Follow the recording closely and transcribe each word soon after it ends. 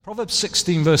Proverbs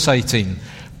 16 verse 18.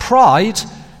 Pride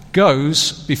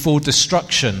goes before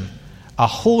destruction, a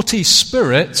haughty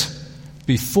spirit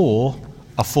before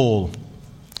a fall.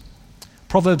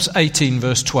 Proverbs 18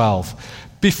 verse 12.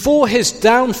 Before his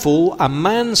downfall, a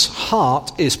man's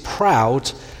heart is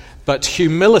proud, but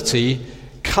humility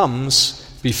comes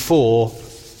before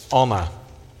honor.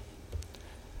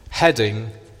 Heading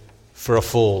for a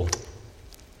fall.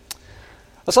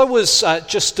 As I was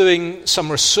just doing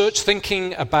some research,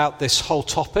 thinking about this whole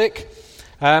topic,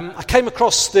 I came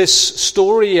across this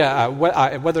story.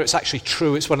 Whether it's actually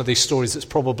true, it's one of these stories that's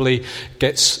probably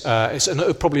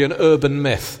probably an urban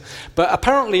myth. But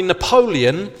apparently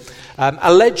Napoleon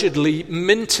allegedly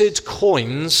minted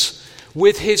coins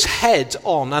with his head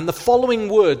on, and the following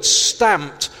words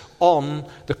stamped on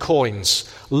the coins: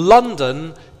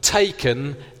 London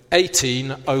taken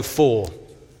 1804.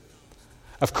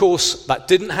 Of course, that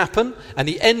didn't happen, and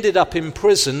he ended up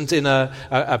imprisoned in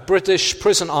a British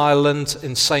prison island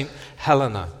in St.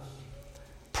 Helena.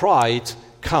 Pride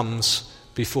comes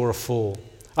before a fall.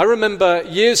 I remember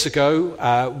years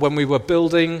ago when we were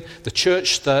building the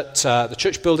church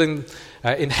building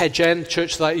in Hedge End,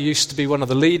 church that I used to be one of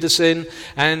the leaders in,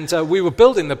 and we were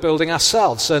building the building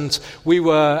ourselves, and we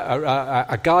were,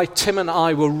 a guy, Tim and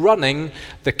I, were running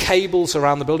the cables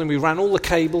around the building. We ran all the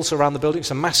cables around the building. It's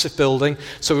a massive building,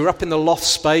 so we were up in the loft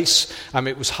space.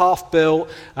 It was half built,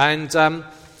 and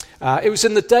it was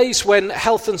in the days when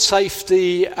health and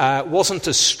safety wasn't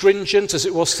as stringent as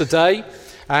it was today.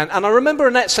 And I remember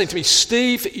Annette saying to me,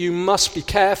 "Steve, you must be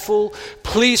careful.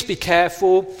 Please be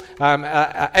careful.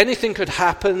 Anything could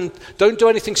happen. Don't do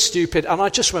anything stupid." And I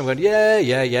just remember going,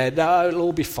 yeah, no, it'll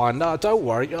all be fine. No, don't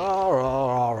worry.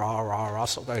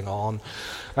 What's going on?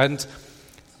 And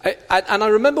I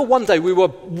remember one day we were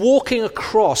walking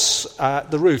across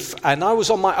the roof, and I was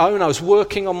on my own. I was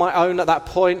working on my own at that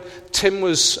point. Tim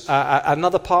was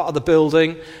another part of the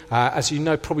building. As you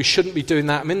know, probably shouldn't be doing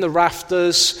that. I'm in the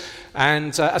rafters.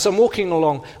 And as I'm walking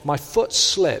along, my foot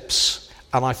slips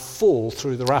and I fall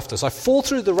through the rafters. I fall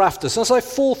through the rafters. As I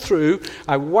fall through,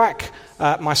 I whack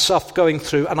myself going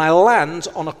through, and I land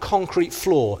on a concrete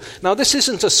floor. Now, this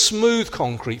isn't a smooth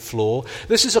concrete floor.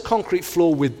 This is a concrete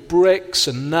floor with bricks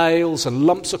and nails and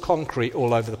lumps of concrete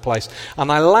all over the place. And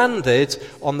I landed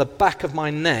on the back of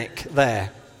my neck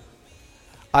there.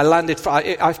 I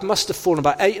must have fallen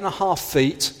about 8.5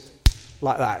 feet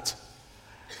like that.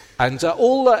 And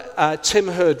all that Tim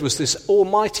heard was this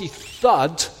almighty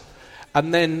thud,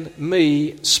 and then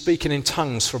me speaking in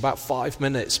tongues for about 5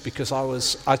 minutes, because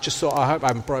I just thought, I hope I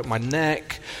haven't broke my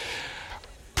neck.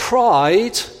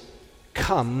 Pride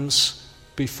comes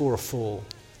before a fall.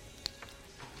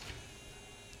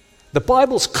 The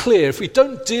Bible's clear. If we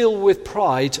don't deal with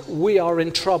pride, we are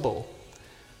in trouble.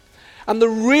 And the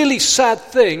really sad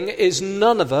thing is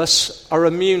none of us are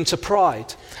immune to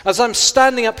pride. As I'm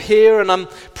standing up here and I'm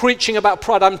preaching about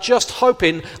pride, I'm just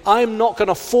hoping I'm not going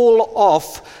to fall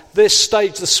off this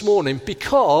stage this morning,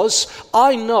 because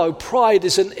I know pride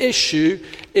is an issue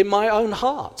in my own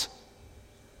heart,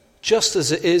 just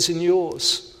as it is in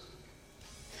yours.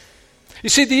 You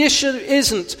see, the issue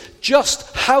isn't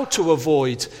just how to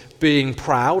avoid being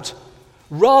proud,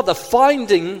 rather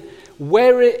finding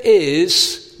where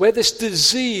this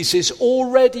disease is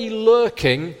already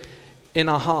lurking in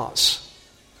our hearts.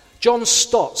 John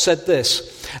Stott said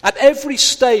this: "At every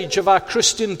stage of our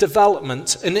Christian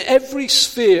development, and in every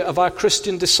sphere of our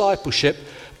Christian discipleship,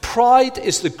 pride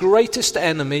is the greatest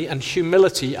enemy and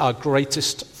humility our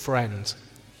greatest friend."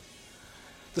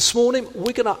 This morning,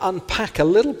 we're going to unpack a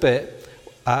little bit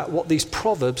what these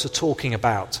Proverbs are talking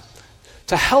about,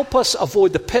 to help us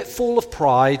avoid the pitfall of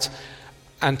pride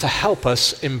and to help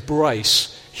us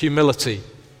embrace humility.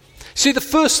 See, the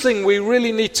first thing we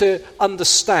really need to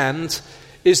understand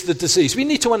is the disease. We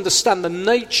need to understand the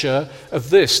nature of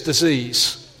this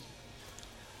disease.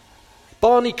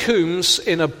 Barney Coombs,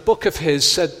 in a book of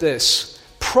his, said this: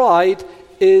 "Pride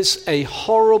is a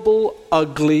horrible,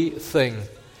 ugly thing.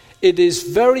 It is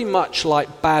very much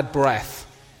like bad breath.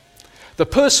 The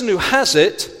person who has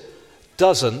it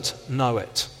doesn't know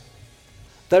it."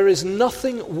 There is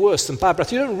nothing worse than bad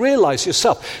breath. You don't realize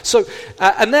yourself. So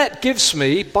Annette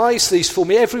buys these for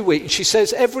me every week, and she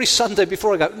says every Sunday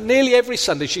before I go, nearly every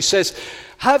Sunday, she says,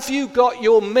 "Have you got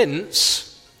your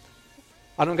mints?"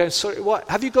 And I'm going, "Sorry, what?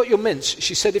 Have you got your mints?"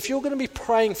 She said, "If you're going to be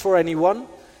praying for anyone,"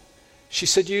 she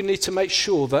said, "you need to make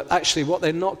sure that actually what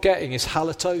they're not getting is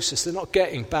halitosis. They're not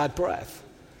getting bad breath.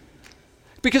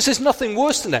 Because there's nothing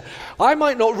worse than that. I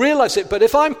might not realize it, but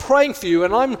if I'm praying for you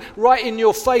and I'm right in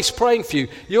your face praying for you,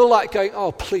 you're like going,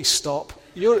 'Oh, please stop.'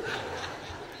 You're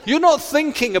not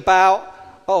thinking about,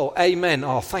 oh, amen,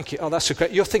 oh, thank you, oh, that's so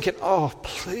great. You're thinking, oh,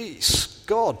 please,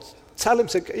 God, tell him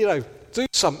to, do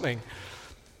something.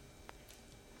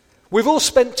 We've all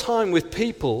spent time with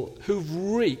people who've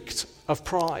reeked of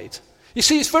pride. You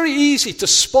see, it's very easy to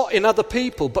spot in other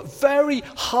people, but very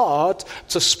hard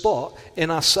to spot in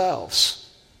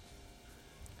ourselves.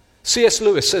 C.S.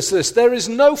 Lewis says this: there is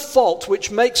no fault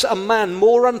which makes a man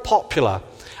more unpopular,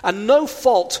 and no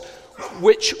fault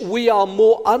which we are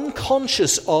more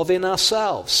unconscious of in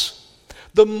ourselves.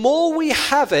 The more we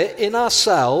have it in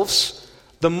ourselves,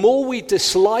 the more we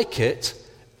dislike it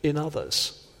in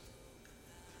others.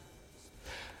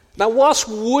 Now, whilst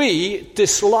we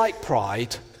dislike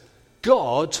pride,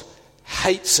 God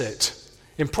hates it.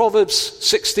 In Proverbs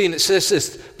 16 it says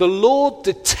this: the Lord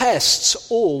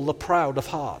detests all the proud of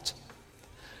heart.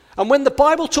 And when the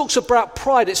Bible talks about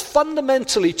pride, it's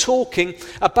fundamentally talking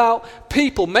about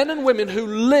people, men and women, who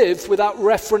live without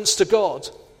reference to God,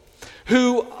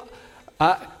 who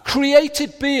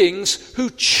created beings who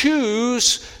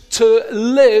choose to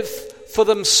live for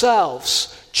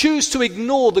themselves, choose to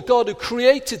ignore the God who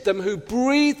created them, who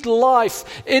breathed life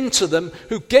into them,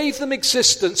 who gave them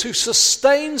existence, who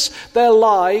sustains their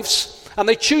lives, and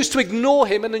they choose to ignore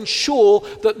him and ensure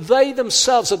that they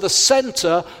themselves are the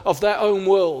center of their own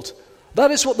world.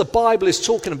 That is what the Bible is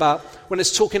talking about when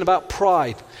it's talking about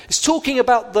pride. It's talking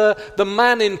about the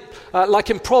man in, like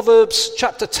in Proverbs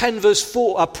chapter 10 verse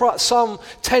 4, Psalm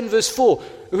 10 verse 4,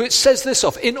 who it says this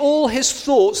of: in all his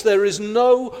thoughts there is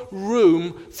no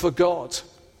room for God.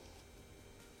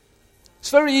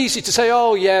 It's very easy to say,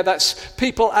 oh yeah, that's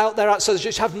people out there outside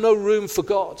just have no room for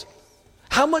God.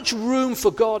 How much room for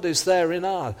God is there in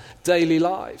our daily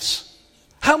lives?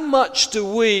 How much do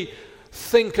we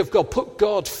think of God, put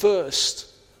God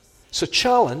first? It's a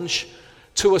challenge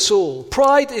to us all.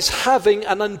 Pride is having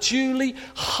an unduly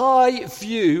high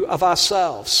view of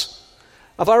ourselves,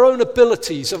 of our own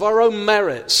abilities, of our own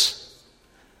merits,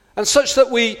 and such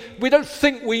that we don't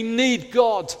think we need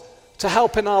God to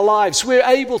help in our lives. We're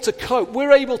able to cope.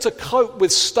 We're able to cope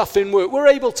with stuff in work. We're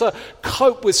able to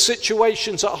cope with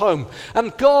situations at home.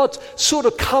 And God sort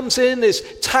of comes in, is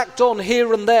tacked on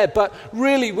here and there, but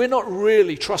really, we're not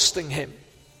really trusting him.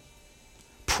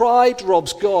 Pride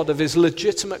robs God of his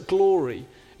legitimate glory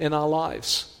in our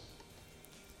lives.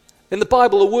 In the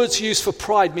Bible, the words used for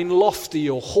pride mean lofty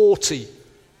or haughty.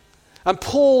 And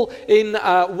Paul in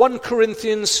 1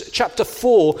 Corinthians chapter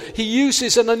 4, he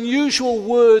uses an unusual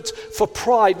word for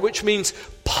pride, which means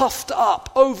puffed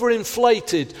up,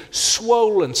 overinflated,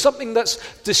 swollen, something that's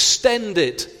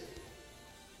distended.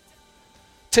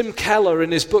 Tim Keller,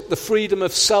 in his book The Freedom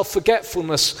of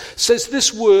Self-Forgetfulness, says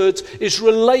this word is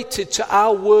related to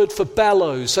our word for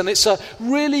bellows, and it's a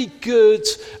really good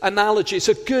analogy. It's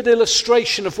a good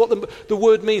illustration of what the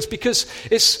word means, because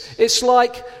it's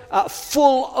like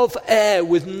full of air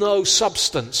with no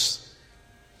substance.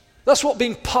 That's what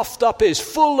being puffed up is,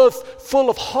 full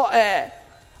of hot air,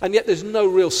 and yet there's no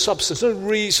real substance, no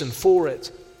reason for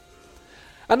it.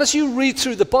 And as you read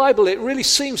through the Bible, it really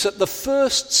seems that the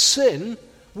first sin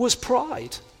was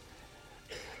pride.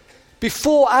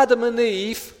 Before Adam and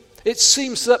Eve, it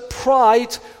seems that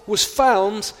pride was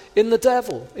found in the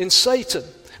devil, in Satan.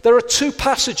 There are two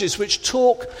passages which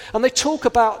talk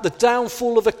about the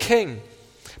downfall of a king.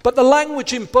 But the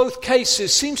language in both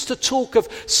cases seems to talk of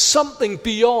something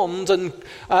beyond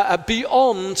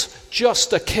beyond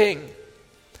just a king.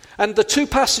 And the two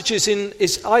passages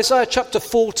is Isaiah chapter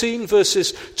 14,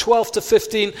 verses 12 to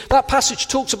 15. That passage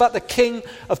talks about the king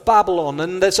of Babylon.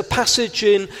 And there's a passage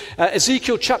in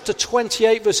Ezekiel chapter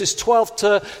 28, verses 12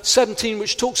 to 17,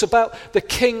 which talks about the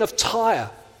king of Tyre.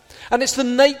 And it's the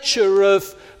nature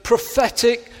of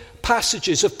prophetic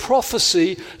passages of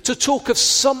prophecy to talk of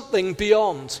something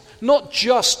beyond, not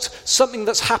just something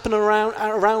that's happened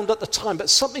around at the time,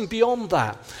 but something beyond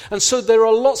that. And so there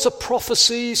are lots of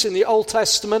prophecies in the Old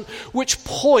Testament which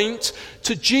point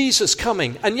to Jesus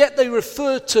coming, and yet they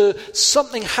refer to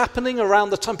something happening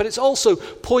around the time, but it's also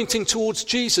pointing towards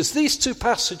Jesus. These two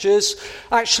passages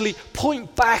actually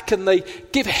point back, and they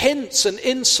give hints and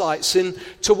insights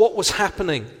into what was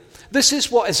happening. This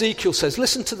is what Ezekiel says.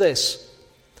 Listen to this.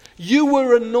 You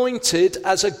were anointed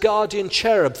as a guardian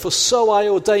cherub, for so I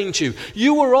ordained you.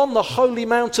 You were on the holy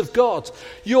mount of God.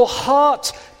 Your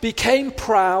heart became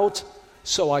proud,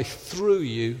 so I threw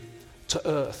you to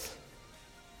earth.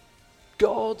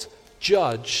 God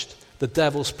judged the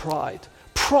devil's pride.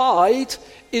 Pride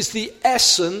is the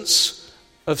essence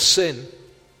of sin.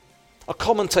 A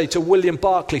commentator, William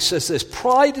Barclay, says this: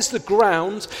 pride is the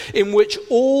ground in which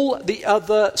all the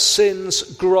other sins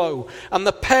grow, and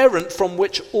the parent from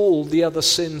which all the other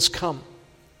sins come.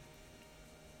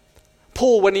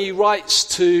 Paul, when he writes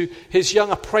to his young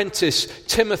apprentice,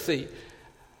 Timothy,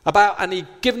 and he'd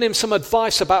given him some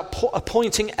advice about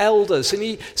appointing elders. And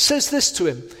he says this to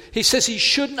him. He says he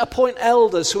shouldn't appoint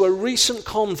elders who are recent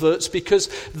converts because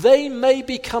they may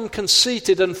become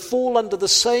conceited and fall under the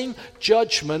same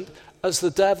judgment as the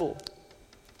devil.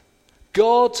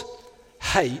 God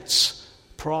hates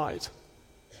pride.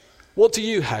 What do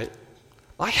you hate?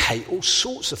 I hate all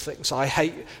sorts of things. I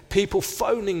hate people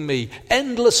phoning me,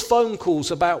 endless phone calls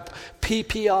about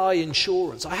PPI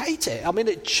insurance. I hate it. I mean,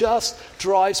 it just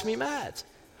drives me mad.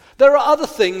 There are other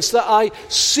things that I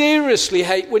seriously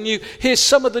hate when you hear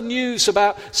some of the news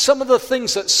about some of the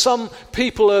things that some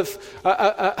people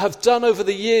have done over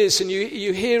the years, and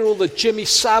you hear all the Jimmy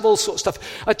Savile sort of stuff.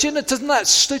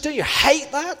 Don't you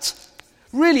hate that?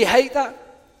 Really hate that?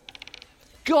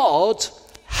 God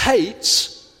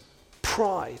hates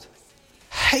pride.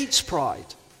 Hates pride.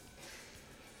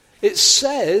 It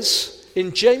says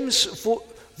in James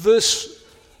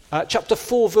chapter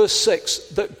 4 verse 6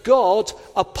 that God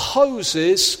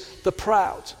opposes the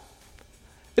proud.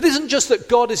 It isn't just that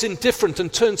God is indifferent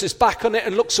and turns his back on it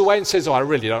and looks away and says, I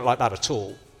really don't like that at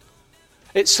all.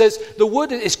 It says the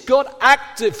word is God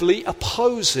actively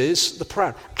opposes the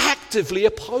proud. Actively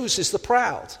opposes the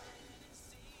proud.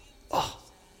 Oh,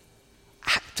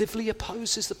 actively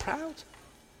opposes the proud?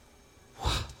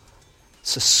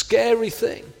 It's a scary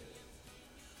thing.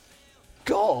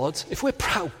 God, if we're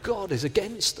proud, God is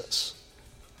against us.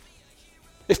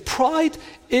 If pride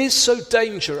is so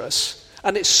dangerous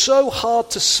and it's so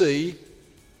hard to see,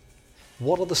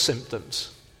 what are the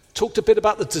symptoms? Talked a bit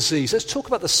about the disease. Let's talk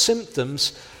about the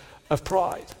symptoms of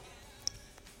pride.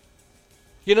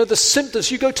 You know, the symptoms,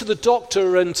 you go to the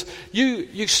doctor and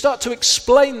you start to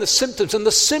explain the symptoms, and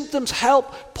the symptoms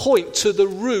help point to the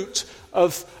root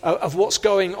of what's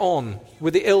going on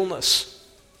with the illness.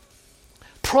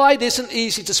 Pride isn't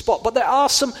easy to spot, but there are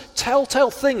some telltale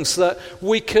things that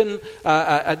we can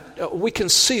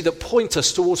see that point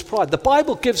us towards pride. The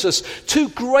Bible gives us two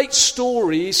great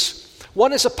stories.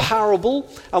 One is a parable,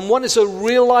 and one is a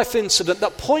real-life incident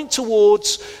that point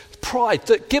towards pride,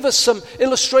 that give us some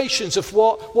illustrations of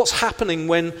what's happening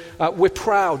when we're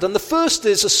proud. And the first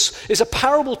is a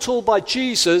parable told by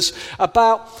Jesus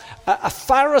about a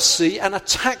Pharisee and a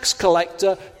tax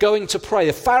collector going to pray.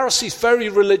 A Pharisee's very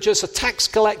religious, a tax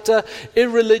collector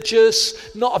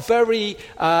irreligious, not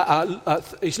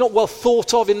he's not well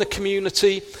thought of in the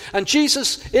community. And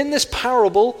Jesus, in this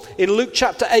parable, in Luke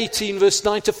chapter 18, verse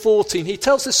 9 to 14, he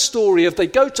tells this story of they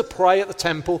go to pray at the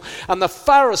temple, and the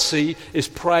Pharisee is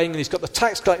praying, and he's got the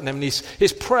tax collector, and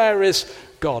his prayer is,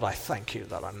 God, I thank you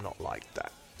that I'm not like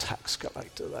that tax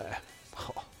collector there.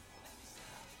 Oh.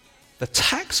 The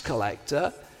tax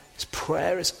collector, his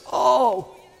prayer is,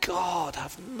 oh God,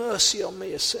 have mercy on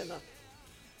me, a sinner.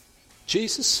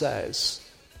 Jesus says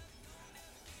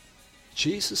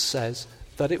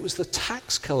that it was the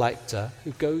tax collector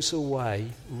who goes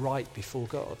away right before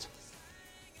God.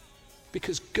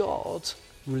 Because God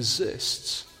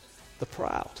resists the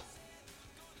proud.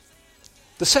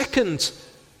 The second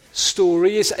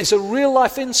story is a real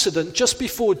life incident just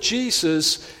before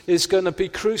Jesus is going to be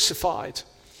crucified.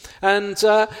 And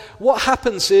what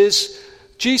happens is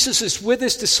Jesus is with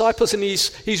his disciples, and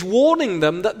he's warning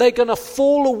them that they're going to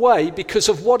fall away because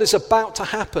of what is about to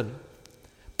happen.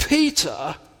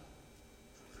 Peter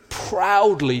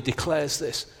proudly declares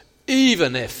this: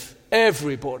 even if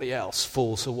everybody else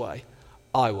falls away,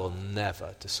 I will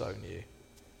never disown you.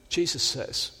 Jesus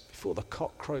says, before the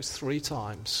cock crows 3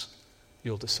 times,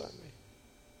 you'll disown me.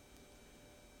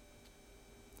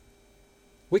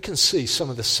 We can see some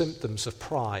of the symptoms of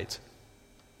pride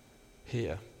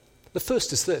here. The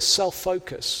first is this: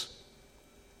 self-focus.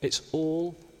 It's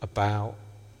all about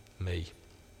me.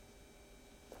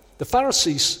 The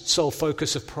Pharisee's sole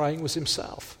focus of praying was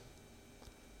himself.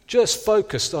 Just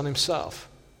focused on himself.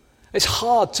 It's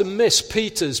hard to miss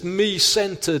Peter's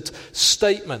me-centered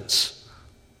statements.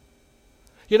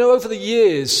 You know, over the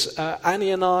years,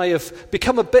 Annie and I have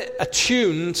become a bit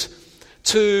attuned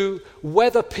to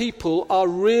whether people are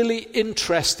really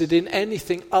interested in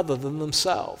anything other than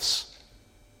themselves.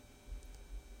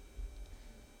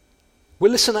 We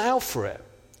listen out for it.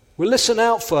 We listen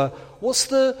out for what's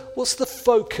the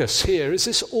focus here? Is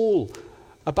this all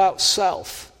about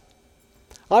self?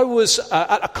 I was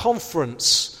at a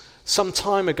conference some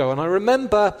time ago, and I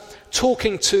remember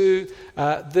talking to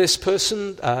this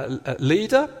person,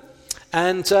 leader,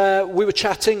 And we were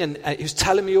chatting, and he was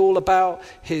telling me all about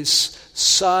his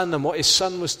son and what his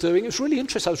son was doing. It was really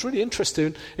interesting. I was really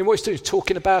interested in what he's doing. He was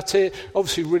talking about it.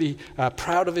 Obviously, really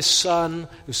proud of his son.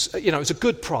 It was a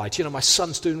good pride. My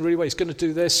son's doing really well. He's going to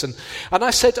do this. And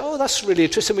I said, oh, that's really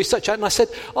interesting. We started chatting, and I said,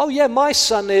 oh, yeah, my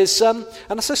son is... and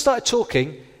as I started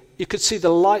talking, you could see the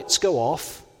lights go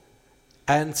off,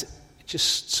 and it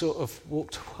just sort of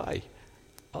walked away.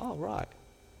 Oh, right.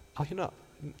 Oh, you're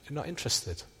not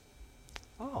interested.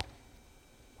 Oh,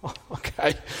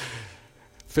 okay.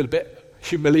 Feel a bit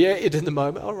humiliated in the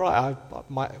moment. All right, I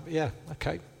might, yeah,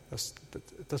 okay.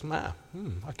 It doesn't matter.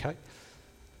 Okay.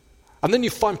 And then you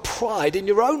find pride in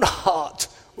your own heart.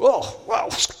 Oh,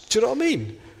 well, do you know what I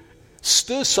mean?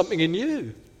 Stirs something in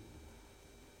you.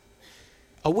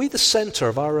 Are we the center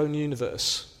of our own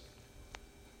universe?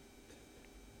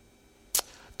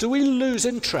 Do we lose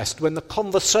interest when the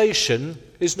conversation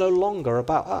is no longer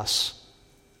about us?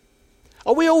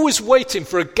 Are we always waiting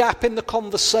for a gap in the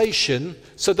conversation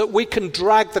so that we can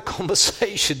drag the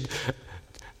conversation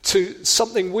to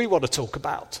something we want to talk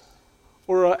about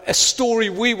or a story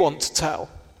we want to tell?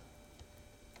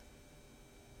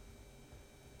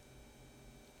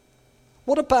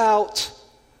 What about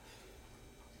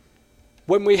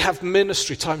when we have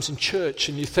ministry times in church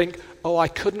and you think, oh, I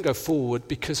couldn't go forward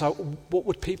because what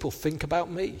would people think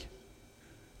about me?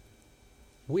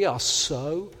 We are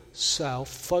so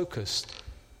self-focused.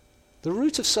 The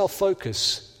root of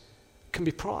self-focus can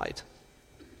be pride.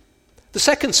 The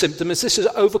second symptom is this is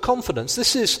overconfidence.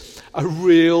 This is a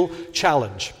real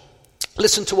challenge.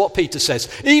 Listen to what Peter says.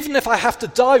 Even if I have to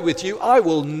die with you, I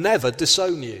will never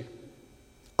disown you.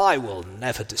 I will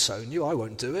never disown you. I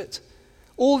won't do it.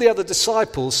 All the other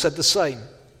disciples said the same.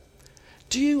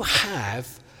 Do you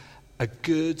have a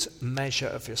good measure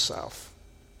of yourself?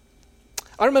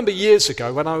 I remember years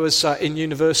ago when I was in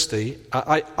university,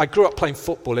 I grew up playing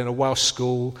football in a Welsh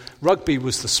school. Rugby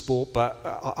was the sport, but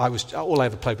all I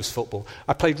ever played was football.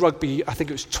 I played rugby, I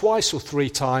think it was twice or three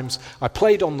times. I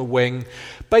played on the wing.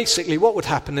 Basically, what would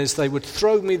happen is they would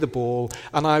throw me the ball,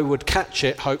 and I would catch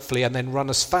it, hopefully, and then run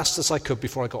as fast as I could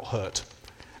before I got hurt.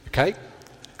 Okay?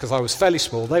 Because I was fairly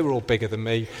small. They were all bigger than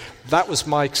me. That was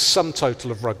my sum total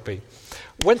of rugby.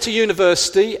 Went to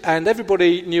university, and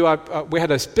everybody knew we had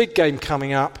a big game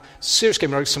coming up, serious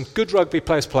game, some good rugby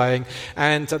players playing,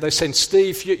 and they said,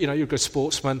 Steve, you're a good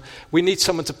sportsman, we need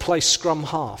someone to play scrum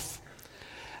half.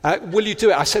 Will you do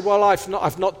it? I said, well,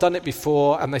 I've not done it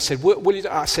before, and they said, will you do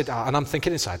it? I said, and I'm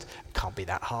thinking inside, it can't be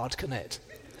that hard, can it?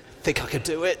 Think I could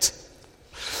do it?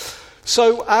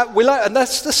 So and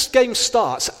this game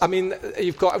starts. I mean,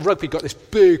 rugby got this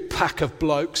big pack of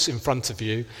blokes in front of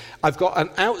you. I've got an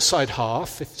outside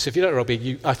half. So if you don't know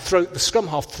rugby, the scrum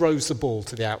half throws the ball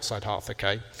to the outside half.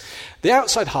 Okay, the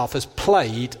outside half has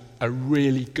played a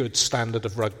really good standard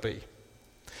of rugby.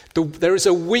 There is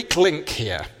a weak link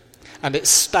here, and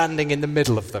it's standing in the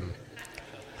middle of them.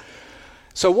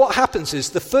 So what happens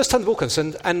is the first time the ball comes,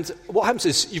 and what happens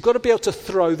is you've got to be able to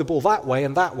throw the ball that way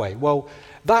and that way. Well,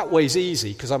 that way's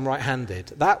easy because I'm right-handed.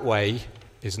 That way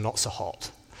is not so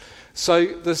hot. So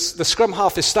the scrum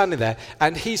half is standing there,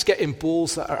 and he's getting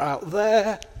balls that are out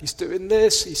there. He's doing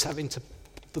this.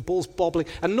 The ball's bobbling.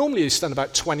 And normally you stand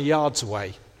about 20 yards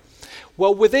away.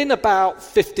 Well, within about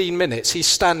 15 minutes, he's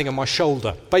standing on my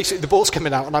shoulder. Basically, the ball's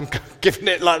coming out, and I'm giving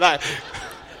it like that.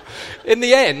 In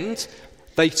the end,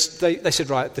 they said,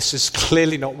 right, this is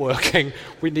clearly not working.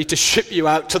 We need to ship you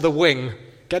out to the wing.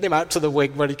 Get him out to the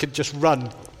wing where he can just run.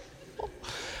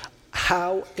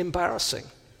 How embarrassing.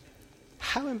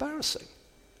 How embarrassing.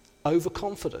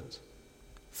 Overconfident.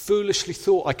 Foolishly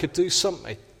thought I could do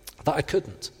something that I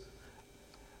couldn't.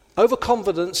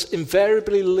 Overconfidence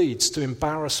invariably leads to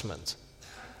embarrassment,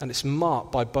 and it's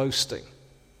marked by boasting.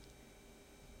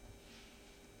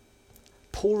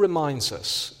 Paul reminds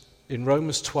us in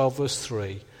Romans 12, verse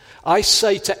 3, I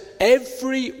say to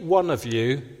every one of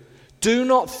you, do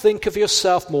not think of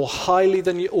yourself more highly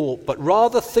than you ought, but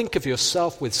rather think of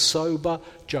yourself with sober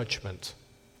judgment.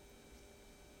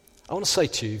 I want to say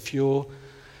to you, if you're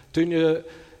doing your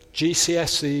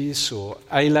GCSEs or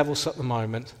A-levels at the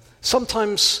moment,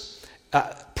 sometimes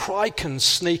pride can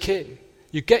sneak in.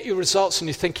 You get your results and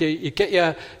you think you get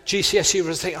your GCSE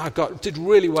results and think, did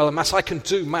really well in maths. I can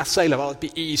do maths A-level. It'd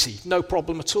be easy. No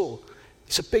problem at all.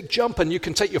 It's a big jump, and you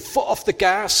can take your foot off the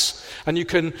gas, and you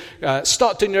can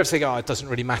start doing everything. It doesn't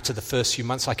really matter the first few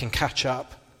months. I can catch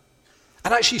up.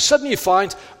 And actually, suddenly you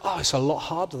find, it's a lot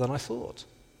harder than I thought.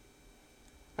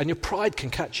 And your pride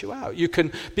can catch you out. You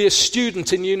can be a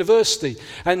student in university,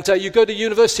 and you go to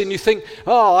university and you think,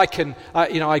 "Oh, I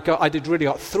did really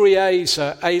got 3 A's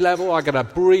at A level. I'm going to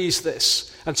breeze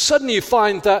this." And suddenly you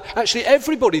find that actually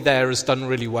everybody there has done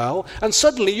really well, and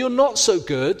suddenly you're not so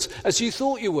good as you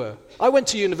thought you were. I went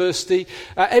to university.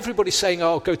 Everybody's saying,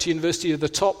 "Oh, go to university. You're the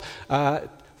top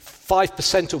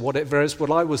 5% or whatever it is."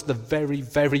 Well, I was the very,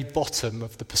 very bottom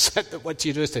of the percent that went to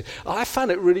university. I found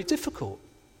it really difficult.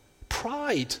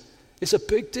 Pride is a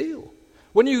big deal.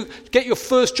 When you get your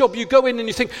first job, you go in and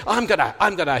you think, I'm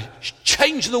gonna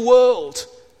change the world.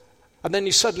 And then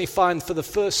you suddenly find for the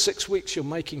first 6 weeks you're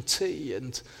making tea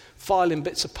and filing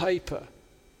bits of paper.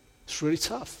 It's really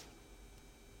tough.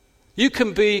 You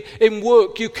can be in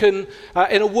work, you can,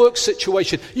 in a work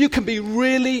situation, you can be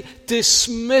really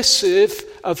dismissive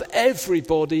of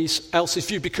everybody else's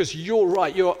view because you're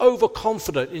right, you're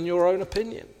overconfident in your own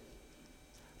opinion.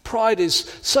 Pride is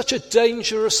such a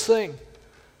dangerous thing.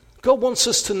 God wants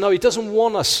us to know He doesn't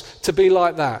want us to be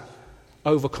like that,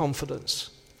 overconfidence.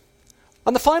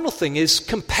 And the final thing is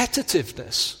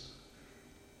competitiveness.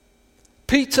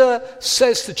 Peter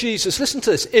says to Jesus, listen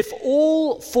to this, if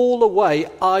all fall away,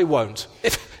 I won't.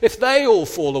 If they all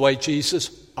fall away, Jesus,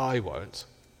 I won't.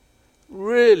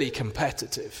 Really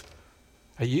competitive.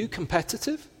 Are you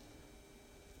competitive?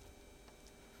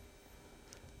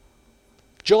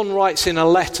 John writes in a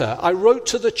letter, I wrote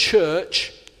to the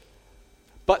church,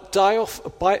 but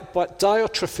Diotrephes,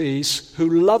 who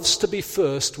loves to be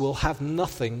first, will have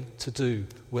nothing to do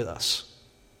with us.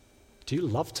 Do you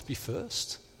love to be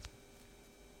first?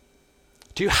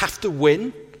 Do you have to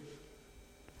win?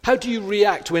 How do you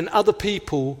react when other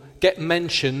people get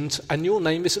mentioned and your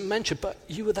name isn't mentioned? But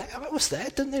you were there, I was there,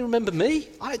 didn't they remember me?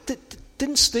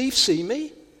 Didn't Steve see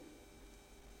me?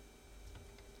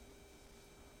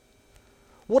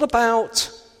 What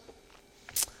about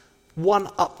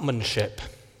one-upmanship?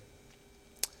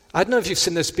 I don't know if you've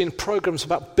seen, there's been programs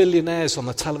about billionaires on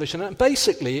the television, and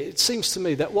basically it seems to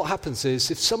me that what happens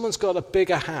is if someone's got a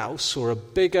bigger house or a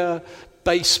bigger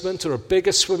basement or a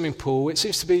bigger swimming pool, it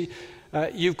seems to be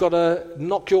you've got to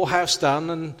knock your house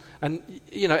down, and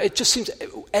you know, it just seems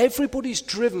everybody's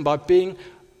driven by being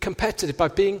competitive, by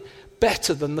being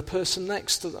better than the person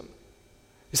next to them.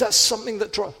 Is that something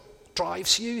that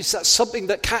drives you? Is that something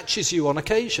that catches you on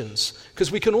occasions? Because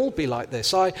we can all be like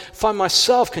this. I find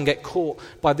myself can get caught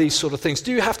by these sort of things.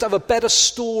 Do you have to have a better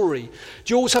story?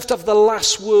 Do you always have to have the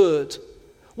last word?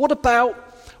 What about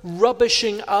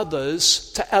rubbishing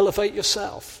others to elevate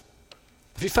yourself?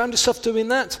 Have you found yourself doing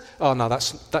that? Oh no,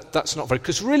 that's not very,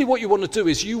 because really what you want to do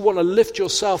is you want to lift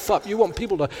yourself up. You want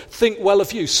people to think well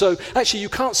of you. So actually you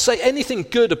can't say anything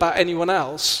good about anyone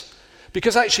else,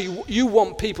 because actually you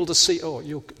want people to see, oh,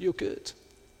 you're good.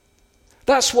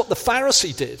 That's what the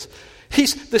Pharisee did.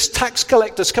 This tax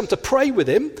collector's come to pray with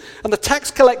him, and the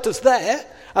tax collector's there,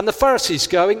 and the Pharisee's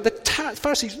going, the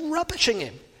Pharisee's rubbishing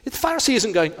him. The Pharisee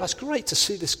isn't going, oh, it's great to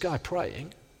see this guy praying.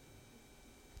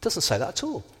 It doesn't say that at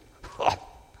all. Oh,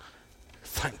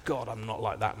 thank God I'm not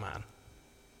like that man.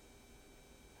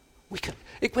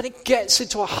 When it gets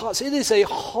into our hearts, it is a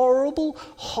horrible,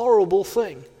 horrible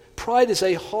thing. Pride is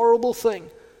a horrible thing.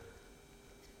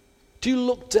 Do you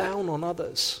look down on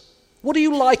others? What do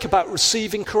you like about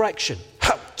receiving correction?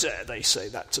 How dare they say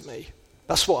that to me?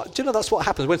 That's what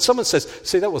happens when someone says,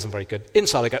 see, that wasn't very good.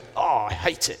 Inside I go, oh, I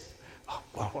hate it. Oh,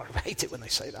 well, I hate it when they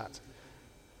say that.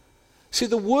 See,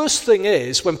 the worst thing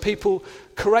is when people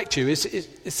correct you, it's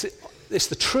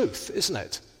the truth, isn't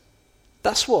it?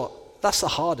 That's the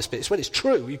hardest bit. It's when it's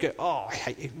true. You go, oh, I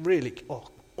hate it, really.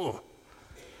 Oh.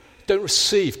 Don't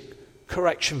receive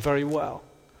correction very well.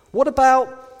 What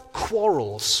about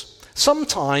quarrels?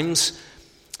 Sometimes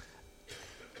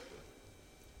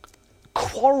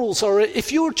quarrels are,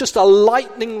 if you're just a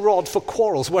lightning rod for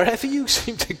quarrels, wherever you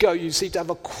seem to go, you seem to have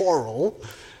a quarrel,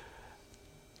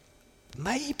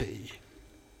 maybe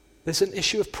there's an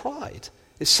issue of pride.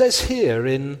 It says here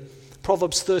in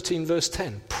Proverbs 13 verse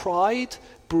 10, pride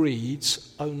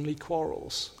breeds only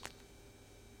quarrels.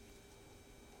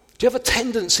 Do you have a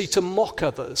tendency to mock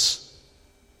others?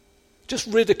 Just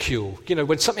ridicule. You know,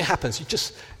 when something happens, you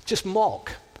just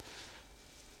mock.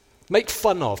 Make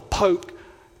fun of, poke.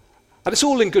 And it's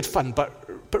all in good fun,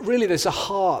 but really there's a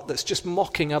heart that's just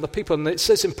mocking other people. And it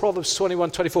says in Proverbs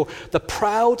 21:24, the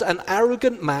proud and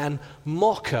arrogant man,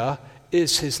 mocker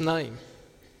is his name.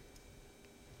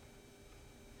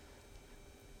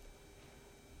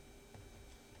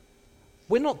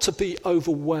 We're not to be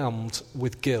overwhelmed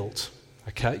with guilt.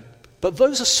 Okay? But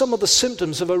those are some of the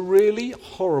symptoms of a really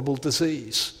horrible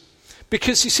disease.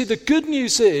 Because you see, the good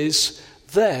news is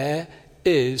there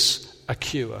is a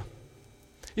cure.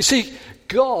 You see,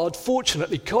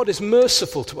 fortunately, God is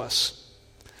merciful to us.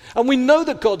 And we know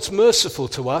that God's merciful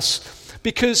to us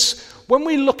because when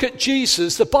we look at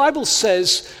Jesus, the Bible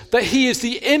says that he is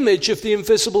the image of the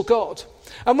invisible God.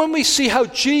 And when we see how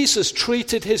Jesus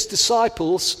treated his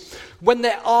disciples when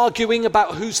they're arguing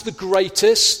about who's the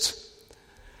greatest,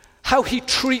 how he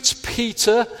treats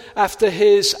Peter after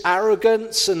his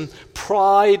arrogance and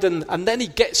pride, and then he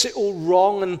gets it all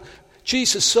wrong, and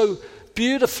Jesus so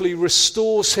beautifully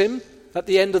restores him at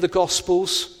the end of the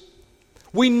Gospels.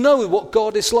 We know what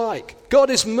God is like. God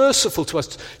is merciful to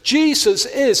us. Jesus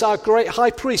is our great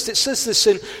high priest. It says this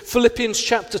in Philippians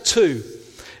chapter 2.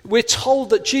 We're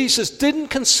told that Jesus didn't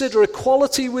consider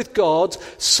equality with God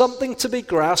something to be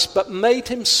grasped, but made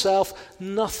himself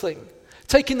nothing,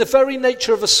 taking the very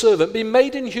nature of a servant, being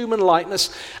made in human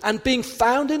likeness, and being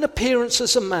found in appearance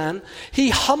as a man, he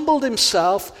humbled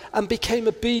himself and became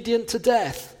obedient to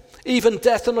death, even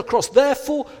death on a cross.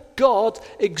 Therefore, God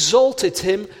exalted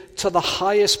him to the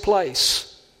highest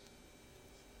place.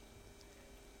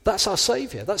 That's our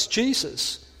Savior. That's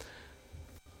Jesus.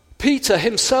 Peter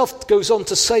himself goes on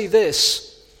to say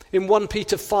this in 1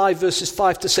 Peter 5 verses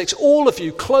 5 to 6. All of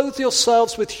you clothe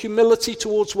yourselves with humility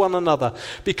towards one another,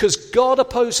 because God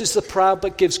opposes the proud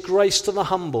but gives grace to the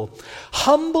humble.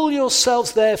 Humble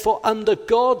yourselves therefore under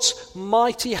God's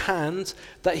mighty hand,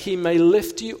 that he may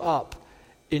lift you up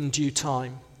in due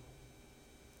time.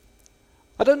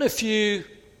 I don't know if you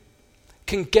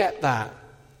can get that.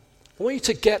 I want you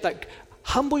to get that.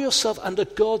 Humble yourself under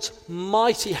God's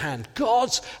mighty hand.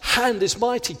 God's hand is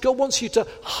mighty. God wants you to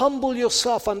humble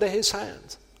yourself under his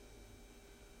hand.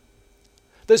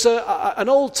 There's an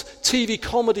old TV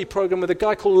comedy program with a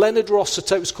guy called Leonard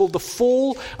Rossiter. It was called The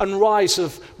Fall and Rise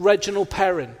of Reginald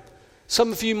Perrin.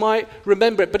 Some of you might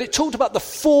remember it, but it talked about the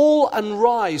fall and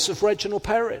rise of Reginald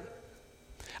Perrin.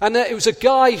 And it was a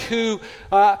guy who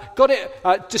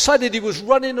decided he was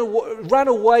ran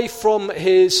away from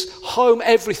his home,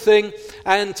 everything,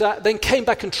 and then came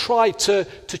back and tried to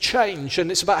change.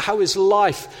 And it's about how his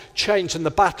life changed and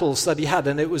the battles that he had.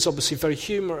 And it was obviously very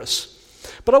humorous.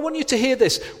 But I want you to hear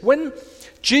this. When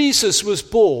Jesus was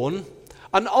born,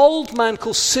 an old man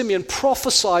called Simeon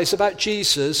prophesies about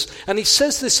Jesus, and he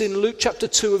says this in Luke chapter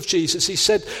 2 of Jesus. He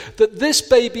said that this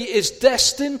baby is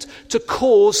destined to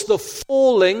cause the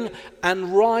falling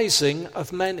and rising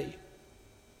of many.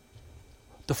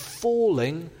 The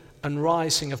falling and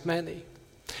rising of many.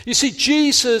 You see,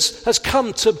 Jesus has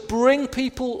come to bring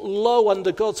people low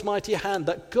under God's mighty hand,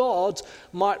 that God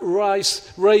might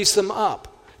raise them up.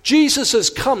 Jesus has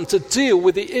come to deal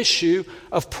with the issue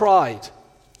of pride.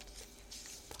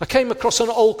 I came across an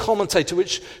old commentator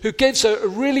who gives a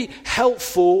really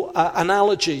helpful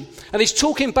analogy. And he's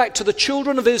talking back to the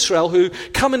children of Israel who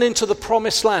coming into the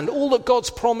promised land, all that God's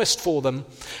promised for them.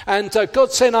 And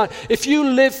God's saying, if you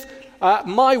live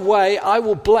my way, I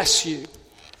will bless you.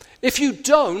 If you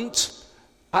don't,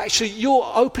 actually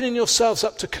you're opening yourselves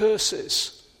up to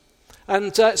curses.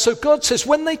 And so God says,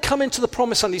 when they come into the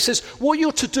promised land, he says, what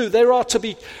you're to do, there are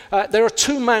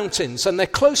two mountains, and they're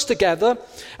close together.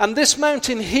 And this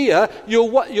mountain here,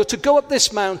 you're to go up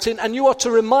this mountain, and you are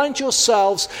to remind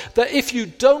yourselves that if you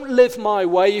don't live my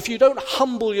way, if you don't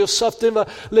humble yourself,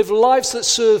 live lives that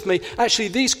serve me, actually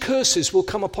these curses will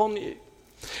come upon you.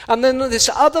 And then this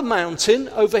other mountain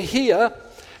over here,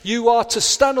 you are to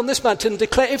stand on this mountain and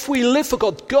declare, if we live for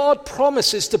God, God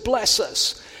promises to bless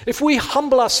us. If we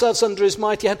humble ourselves under his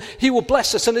mighty hand, he will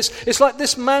bless us. And it's like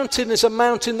this mountain is a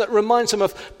mountain that reminds them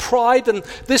of pride, and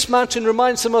this mountain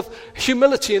reminds them of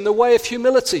humility, in the way of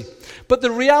humility. But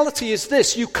the reality is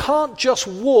this: you can't just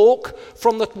walk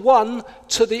from the one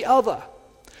to the other.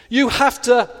 You have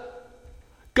to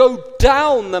go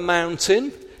down the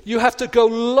mountain, you have to go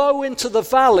low into the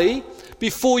valley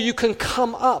before you can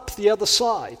come up the other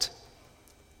side.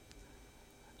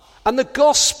 And the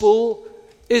gospel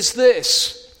is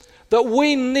this: that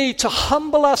we need to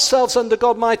humble ourselves under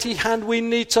God's mighty hand. We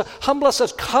need to humble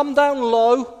ourselves, come down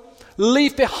low,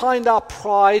 leave behind our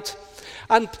pride,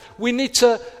 and we need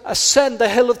to ascend the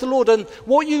hill of the Lord. And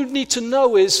what you need to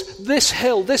know is this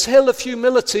hill of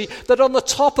humility, that on the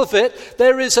top of it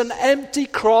there is an empty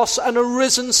cross and a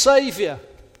risen Savior.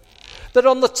 That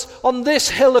on this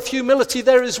hill of humility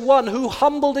there is one who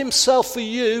humbled himself for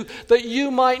you, that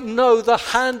you might know the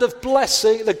hand of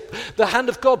blessing, the hand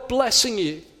of God blessing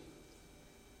you.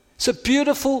 It's a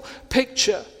beautiful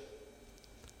picture.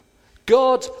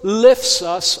 God lifts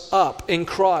us up in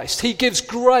Christ. He gives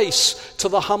grace to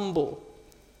the humble.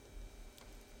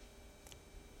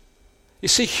 You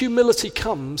see, humility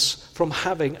comes from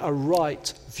having a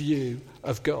right view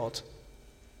of God.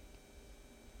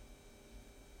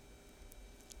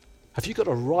 Have you got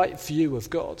a right view of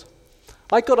God?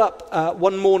 I got up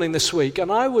one morning this week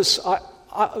and I was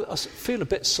feeling a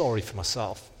bit sorry for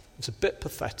myself. It's a bit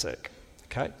pathetic,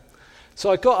 okay? So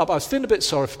I got up, I was feeling a bit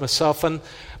sorry for myself, and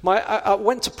I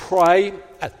went to pray,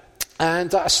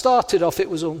 and I started off, it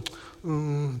was all,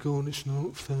 oh God, it's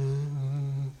not fair.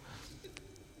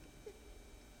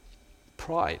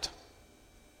 Pride.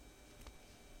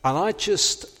 And I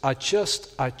just,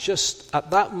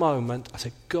 at that moment, I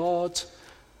said, God,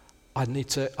 I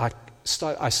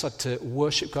started to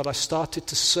worship God. I started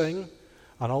to sing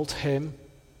an old hymn.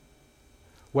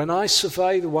 When I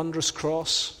survey the wondrous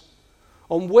cross,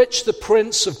 on which the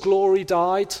Prince of Glory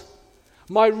died,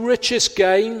 my richest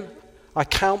gain I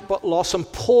count but loss, and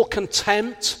pour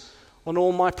contempt on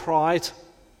all my pride.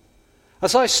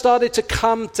 As I started to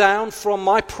come down from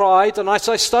my pride, and as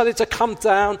I started to come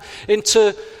down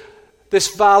into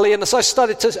this valley, and as I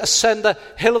started to ascend the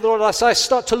hill of the Lord, as I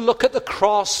start to look at the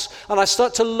cross, and I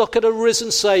start to look at a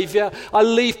risen Saviour, I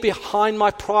leave behind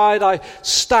my pride, I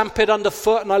stamp it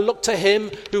underfoot, and I look to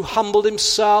him who humbled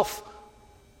himself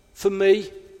for me.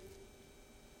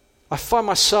 I find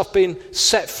myself being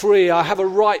set free. I have a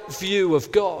right view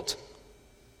of God.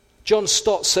 John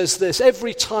Stott says this: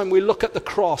 every time we look at the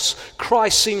cross,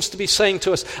 Christ seems to be saying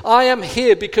to us, I am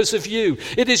here because of you.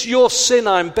 It is your sin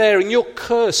I am bearing, your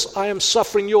curse I am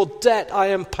suffering, your debt I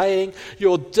am paying,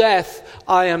 your death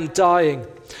I am dying.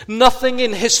 Nothing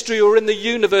in history or in the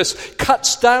universe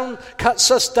cuts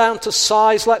us down to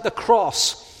size like the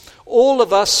cross. All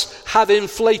of us have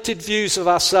inflated views of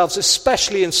ourselves,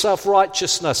 especially in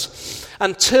self-righteousness,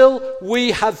 until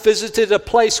we have visited a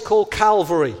place called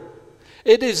Calvary.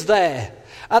 It is there,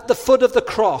 at the foot of the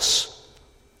cross,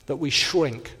 that we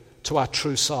shrink to our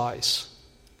true size.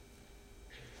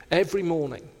 Every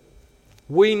morning,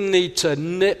 we need to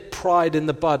nip pride in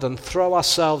the bud and throw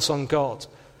ourselves on God.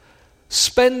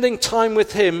 Spending time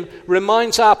with him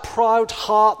reminds our proud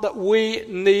heart that we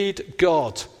need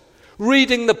God.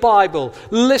 Reading the Bible,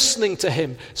 listening to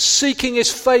him, seeking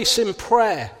his face in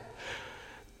prayer,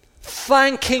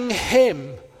 thanking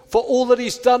him for all that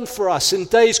he's done for us in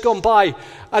days gone by,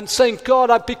 and saying,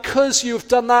 God, because you've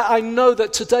done that, I know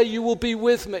that today you will be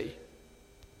with me.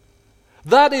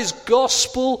 That is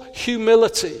gospel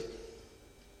humility.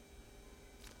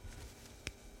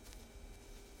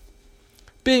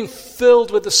 Being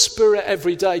filled with the Spirit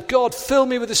every day. God, fill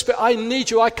me with the Spirit. I need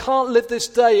you. I can't live this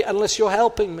day unless you're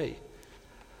helping me.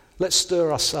 Let's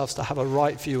stir ourselves to have a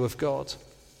right view of God.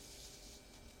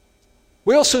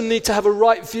 We also need to have a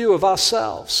right view of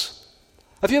ourselves.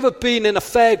 Have you ever been in a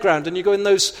fairground and you go in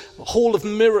those hall of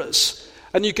mirrors,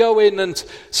 and you go in, and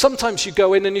sometimes you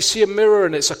go in and you see a mirror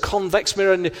and it's a convex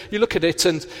mirror, and you look at it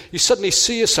and you suddenly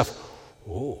see yourself,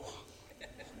 oh,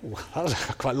 I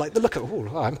quite like the look of it.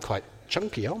 Oh, I'm quite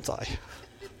chunky, aren't I?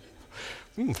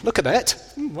 Look at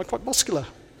that. I'm quite muscular.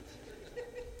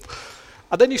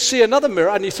 And then you see another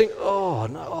mirror and you think, oh,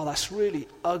 no, that's really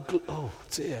ugly. Oh,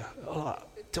 dear. Oh,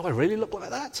 do I really look like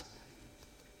that?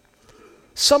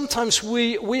 Sometimes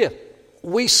we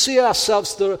see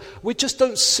ourselves, we just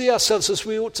don't see ourselves as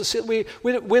we ought to see.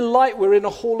 We're like we're in a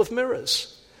hall of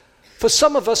mirrors. For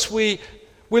some of us, we're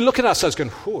looking at ourselves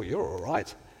going, oh, you're all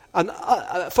right. And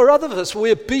for other of us,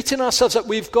 we're beating ourselves up.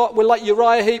 We're like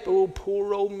Uriah Heep. Oh,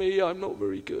 poor old me, I'm not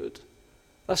very good.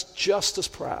 That's just as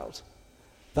proud.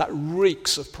 That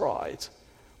reeks of pride.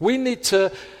 We need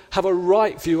to have a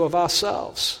right view of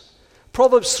ourselves.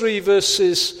 Proverbs 3 verse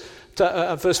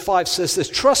 5 says this: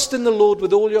 trust in the Lord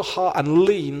with all your heart and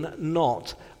lean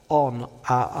not on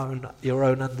your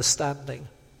own understanding.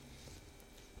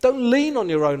 Don't lean on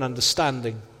your own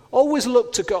understanding. Always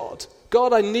look to God.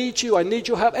 God, I need you. I need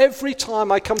your help. Every time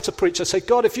I come to preach, I say,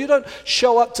 God, if you don't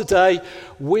show up today,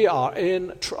 we are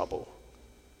in trouble.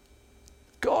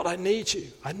 God, I need you.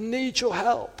 I need your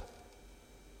help.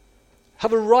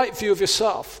 Have a right view of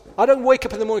yourself. I don't wake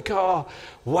up in the morning and go, oh,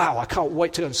 wow, I can't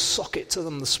wait to go and sock it to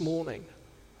them this morning.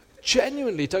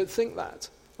 Genuinely don't think that.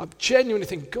 I genuinely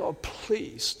think, God,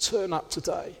 please turn up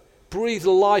today. Breathe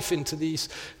life into these,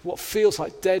 what feels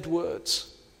like dead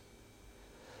words.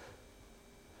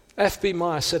 F.B.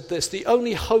 Meyer said this: the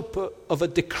only hope of a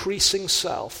decreasing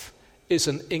self is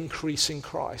an increasing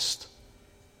Christ.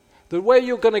 The way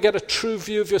you're going to get a true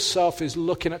view of yourself is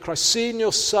looking at Christ, seeing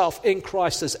yourself in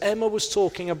Christ, as Emma was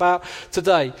talking about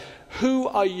today. Who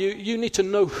are you? You need to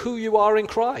know who you are in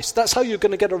Christ. That's how you're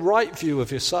going to get a right view of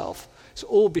yourself. It's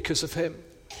all because of him.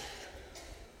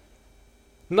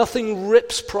 Nothing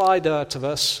rips pride out of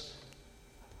us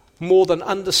more than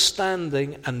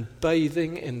understanding and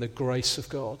bathing in the grace of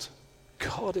God.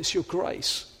 God, it's your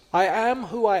grace. I am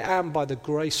who I am by the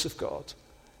grace of God.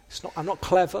 I'm not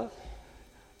clever.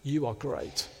 you are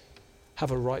great.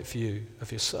 Have a right view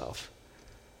of yourself.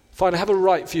 Finally, have a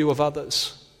right view of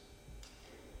others.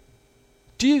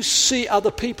 Do you see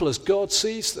other people as God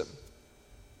sees them?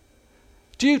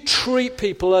 Do you treat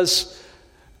people as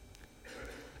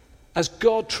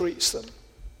God treats them?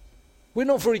 We're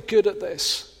not very good at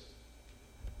this.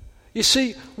 You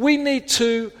see, we need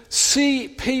to see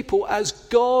people as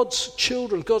God's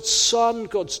children, God's son,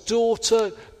 God's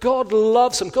daughter. God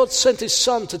loves them. God sent his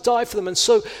son to die for them. And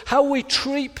so how we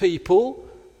treat people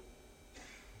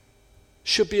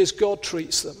should be as God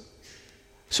treats them.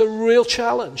 It's a real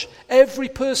challenge. Every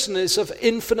person is of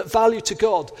infinite value to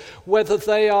God, whether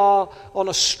they are on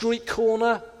a street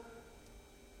corner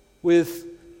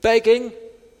with begging,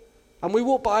 and we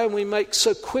walk by and we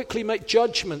quickly make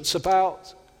judgments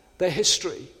about their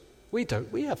history. We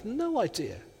have no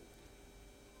idea.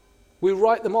 We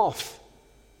write them off.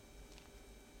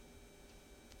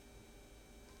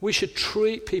 We should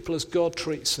treat people as God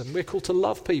treats them. We're called to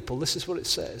love people. This is what it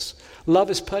says. Love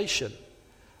is patient.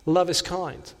 Love is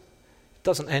kind. It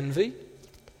doesn't envy.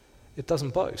 It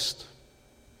doesn't boast.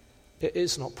 It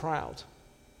is not proud.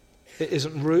 It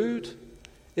isn't rude.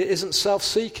 It isn't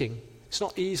self-seeking. It's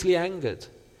not easily angered.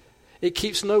 It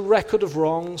keeps no record of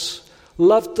wrongs.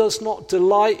 Love does not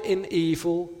delight in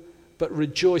evil, but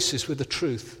rejoices with the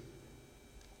truth.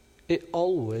 It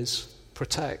always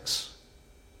protects,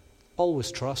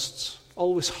 always trusts,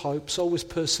 always hopes, always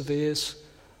perseveres.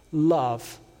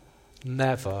 Love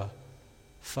never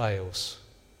fails.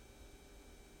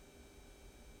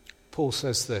 Paul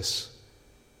says this: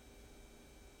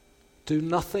 do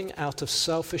nothing out of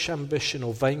selfish ambition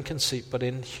or vain conceit, but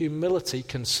in humility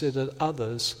consider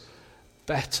others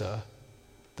better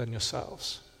than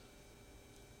yourselves.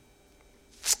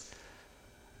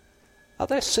 Are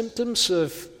there symptoms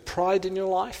of pride in your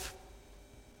life?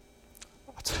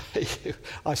 I'll tell you,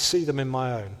 I see them in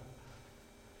my own.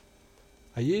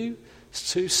 Are you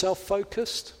too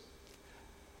self-focused?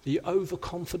 Are you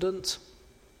overconfident?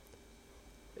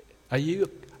 Are you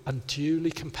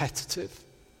unduly competitive?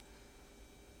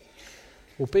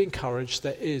 Well, be encouraged,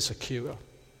 there is a cure.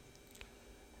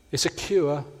 It's a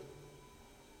cure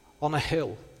on a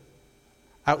hill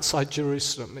outside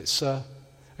Jerusalem. It's a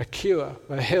cure,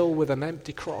 a hill with an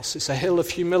empty cross. It's a hill of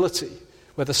humility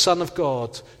where the Son of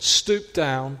God stooped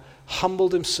down,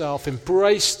 humbled himself,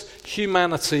 embraced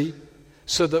humanity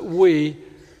so that we,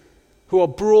 who are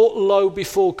brought low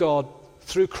before God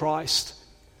through Christ,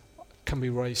 can be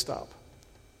raised up.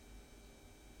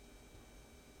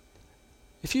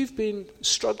 If you've been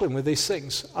struggling with these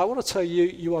things, I want to tell you,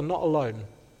 you are not alone.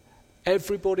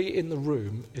 Everybody in the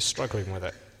room is struggling with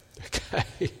it.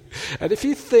 Okay? And if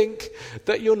you think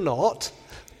that you're not,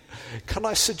 can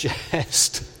I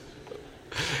suggest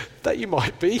that you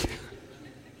might be?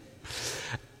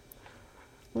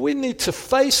 We need to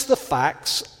face the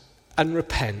facts and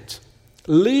repent.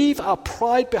 Leave our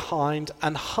pride behind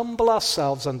and humble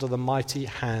ourselves under the mighty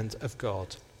hand of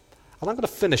God. And I'm going to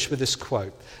finish with this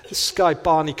quote. This guy,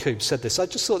 Barney Coombs, said this. I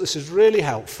just thought this is really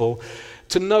helpful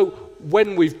to know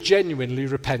when we've genuinely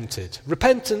repented.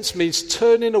 Repentance means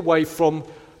turning away from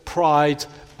pride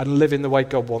and living the way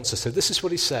God wants us to. This is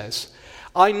what he says.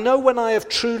 I know when I have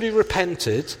truly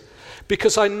repented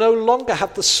because I no longer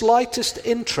have the slightest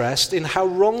interest in how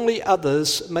wrongly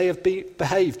others may have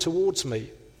behaved towards me.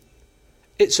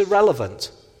 It's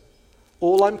irrelevant.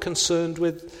 All I'm concerned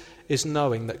with is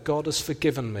knowing that God has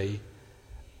forgiven me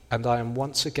and I am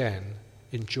once again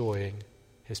enjoying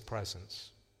his presence.